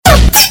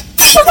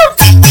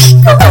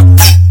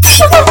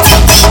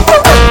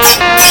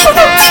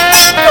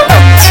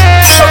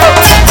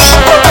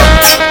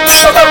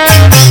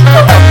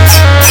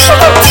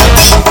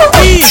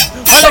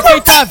Olha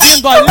quem tá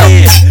vindo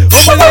ali,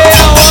 ô mulher,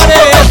 a hora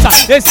é essa.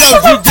 Esse é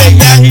o DJ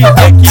RD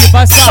que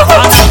vai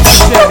sarrar na tua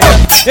xereca.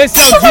 Esse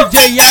é o DJ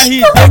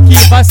RD que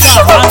vai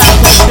sarrar na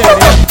tua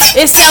xereca.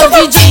 Esse é o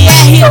DJ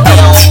RD,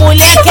 ô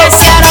mulher que é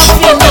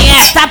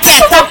fininha.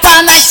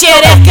 Tapa na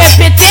xereca, é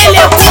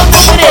peteleco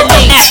no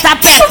grelhinho.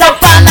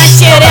 Tapa na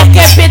xereca,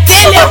 é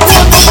peteleco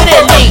no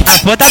grelhinho.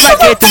 Aponta pra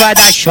quem tu vai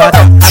dar xota,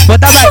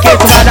 aponta pra quem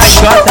tu vai dar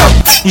xota.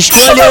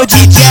 Escolheu o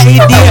DJ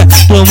RD,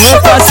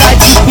 tomou coça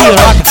de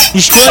piroca.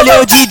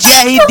 Escolheu o DJ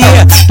RD,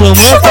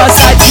 tomou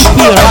coça de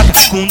piroca.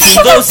 Com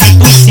 12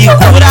 tu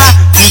segura,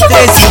 com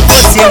 13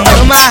 você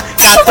mama,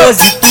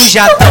 14 tu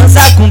já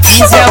transa, com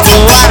 15 é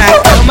boa na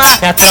cama.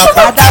 É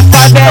tropa da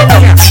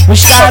favelinha,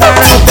 os caras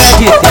não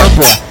perdem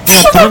tempo.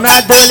 Entrou na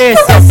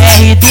adolescência,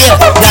 RD já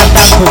tá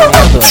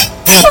comendo.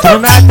 Entrou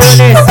na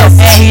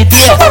adolescência, RD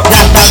já tá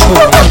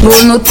comendo.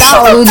 Vou no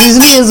tal,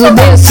 deslizo,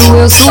 desço,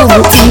 eu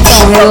subo.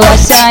 Então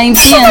relaxa,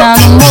 empina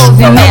no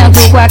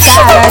movimento com a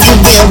cara de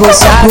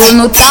debochado. Vou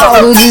no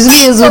tal,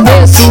 deslizo,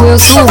 desço, eu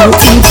subo.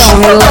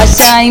 Então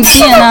relaxa,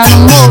 empina no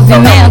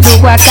movimento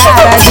com a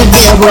cara de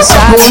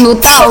debochado. Vou no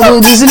tal,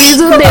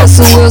 deslizo,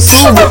 desço, eu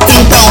subo.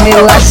 Então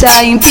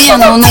relaxa,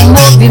 empina no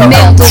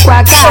movimento com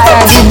a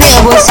cara de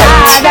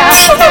debochada.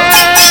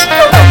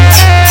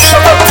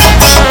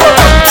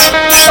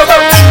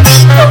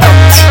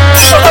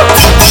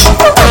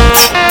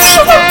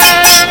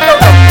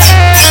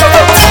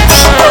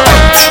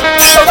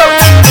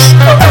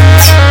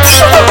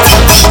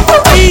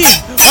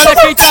 Olha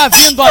quem tá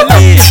vindo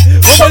ali,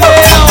 ô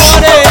mulher, a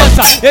hora é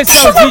essa. Esse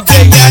é o DJ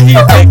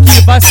RD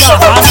que vai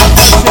sarrar na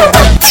tua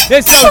xereca.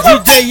 Esse é o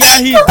DJ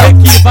RD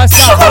que vai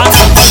sarrar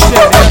na tua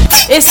xereca.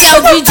 Esse é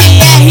o DJ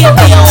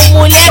RD, ô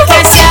mulher que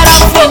é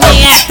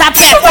fininha.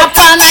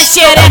 Tapa na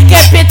xereca,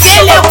 é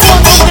peteleco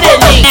no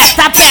grelhinho.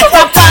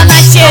 Tapa na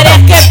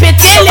xereca, é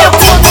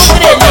peteleco no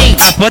grelhinho.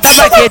 Aponta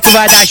pra quem tu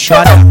vai dar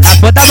xota,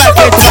 aponta pra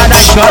quem tu vai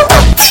dar xota.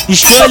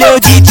 Escolheu o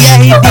DJ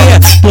RD,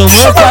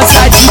 tomou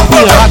coça de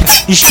piroca.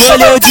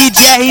 Escolheu o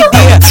DJ RD,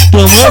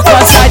 tomou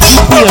coça de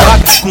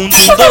piroca. Com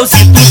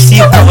 12 tu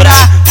segura,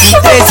 com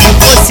 13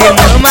 você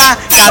mama,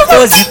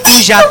 14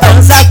 tu já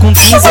transa, com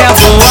 15 é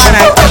boa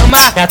na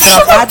cama. É a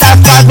tropa da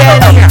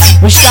favelinha,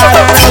 os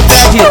caras não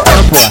perdem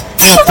tempo.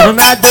 Entrou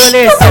na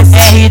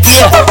adolescência, RD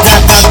já tá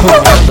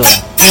comendo.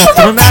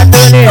 Entrou na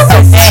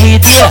adolescência,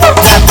 RD já tá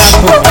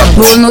comendo.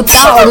 Vou no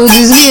tal,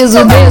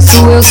 deslizo, desço,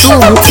 eu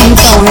subo.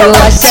 Então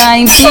relaxa,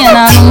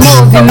 empina no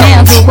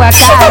movimento com a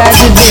cara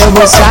de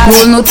debochado.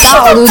 Vou no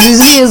tal,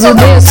 deslizo,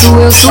 desço,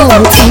 eu subo.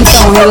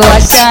 Então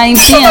relaxa,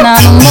 empina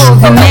no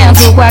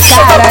movimento com a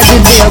cara de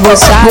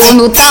debochado. Vou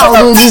no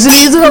tal,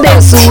 deslizo,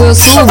 desço, eu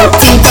subo.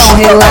 Então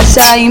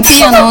relaxa,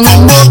 empina no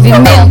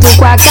movimento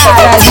com a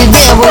cara de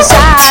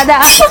debochada.